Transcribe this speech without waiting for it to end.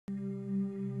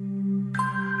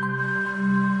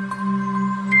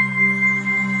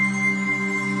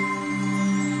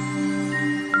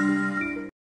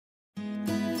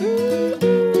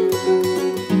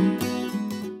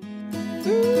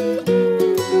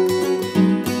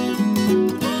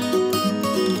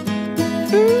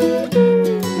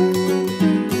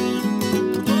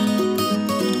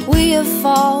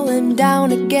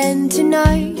again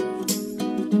tonight.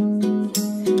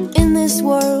 In this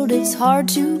world it's hard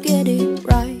to get it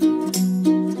right.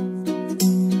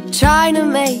 Trying to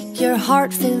make your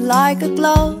heart feel like a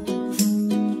glove.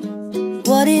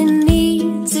 What it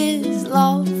needs is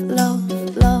love, love,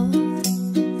 love.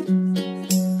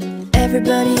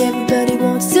 Everybody, everybody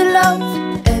wants to love.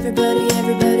 Everybody,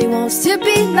 everybody wants to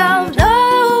be loved.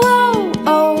 Oh, oh,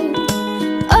 oh,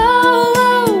 oh,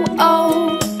 oh,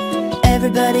 oh.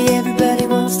 Everybody, everybody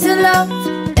wants to love.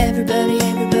 Everybody,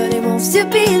 everybody wants to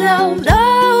be loved.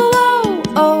 Oh, oh,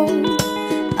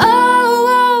 oh, oh,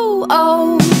 oh,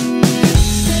 oh.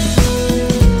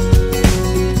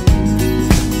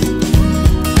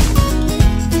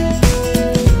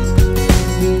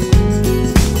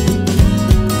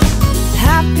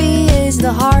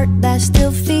 The heart that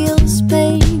still feels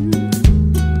pain.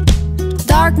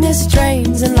 Darkness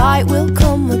drains and light will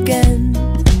come again.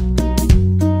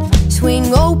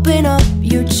 Swing open up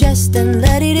your chest and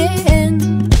let it in.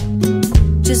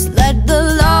 Just let the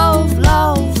love,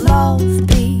 love, love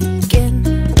begin.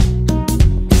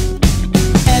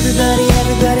 Everybody,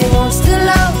 everybody wants to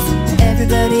love.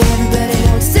 Everybody, everybody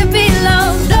wants to be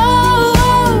loved. Oh,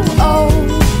 oh,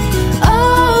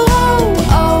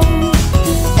 oh.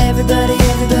 Everybody,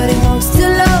 everybody wants to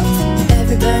love.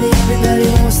 Everybody, everybody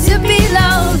wants to be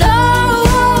loved. Oh,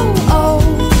 oh,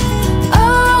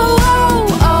 oh,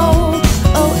 oh, oh,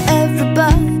 oh.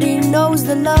 Everybody knows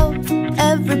the love.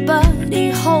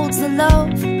 Everybody holds the love.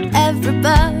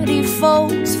 Everybody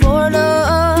falls for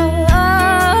love.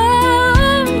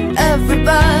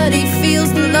 Everybody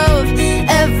feels the love.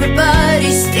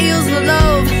 Everybody steals the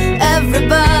love.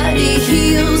 Everybody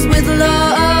heals with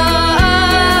love.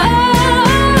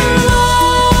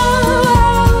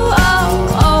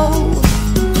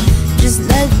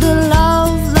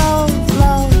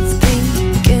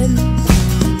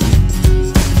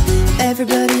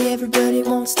 Everybody, everybody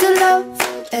wants to love.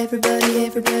 Everybody,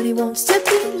 everybody wants to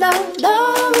be loved.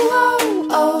 Oh, oh,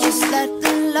 oh. Just let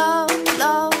the love,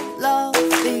 love, love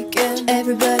begin.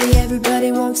 Everybody,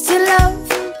 everybody wants to love.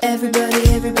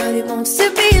 Everybody, everybody wants to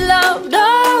be loved. Oh,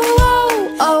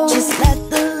 oh, oh. Just let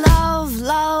the love,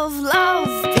 love,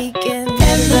 love begin.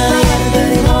 Everybody,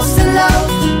 everybody wants to love.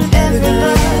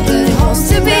 Everybody, everybody wants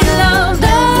to be loved.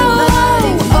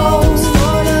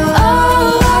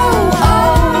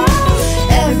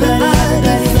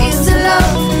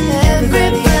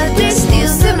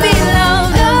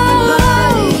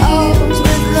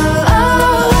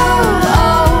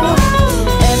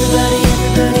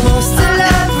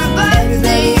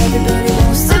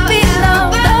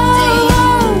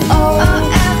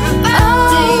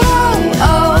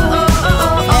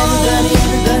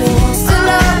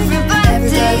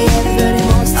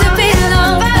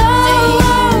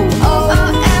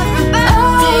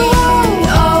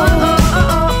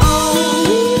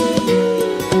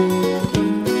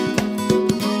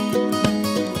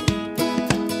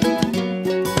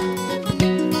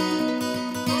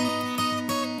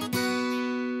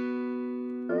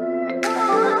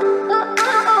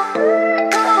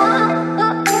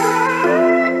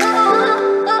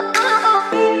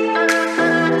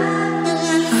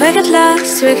 We get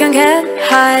lost, we can get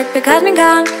high. Because me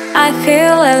gone, I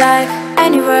feel alive.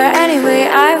 Anywhere, anyway,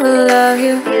 I will love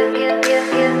you.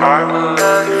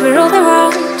 We rule the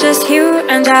world, just you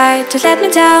and I. Just let me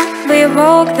down, we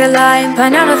walk the line. But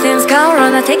now nothing's gone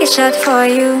wrong, I'll take a shot for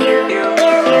you.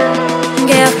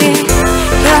 Give me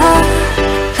your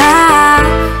love,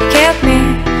 give me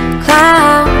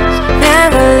clouds,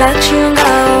 never let you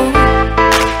go.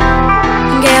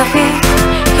 Give me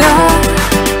your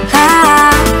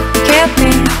love, give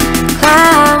me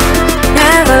clouds,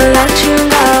 never let you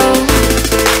go.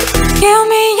 Give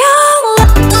me your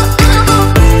love,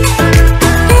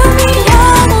 give me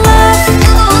your love,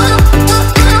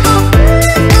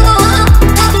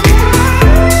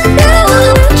 never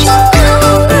let you go.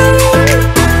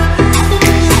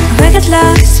 We get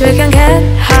lost, we can get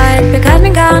high. Because me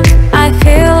gone, I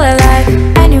feel alive.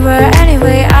 Anywhere,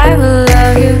 anyway, I will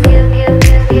love you.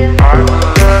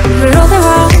 We rule the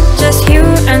world, just you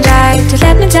and I. Just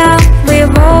let me down, we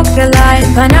walk the line.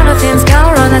 But now nothing's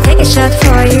gone wrong, I'll take a shot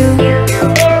for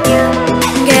you.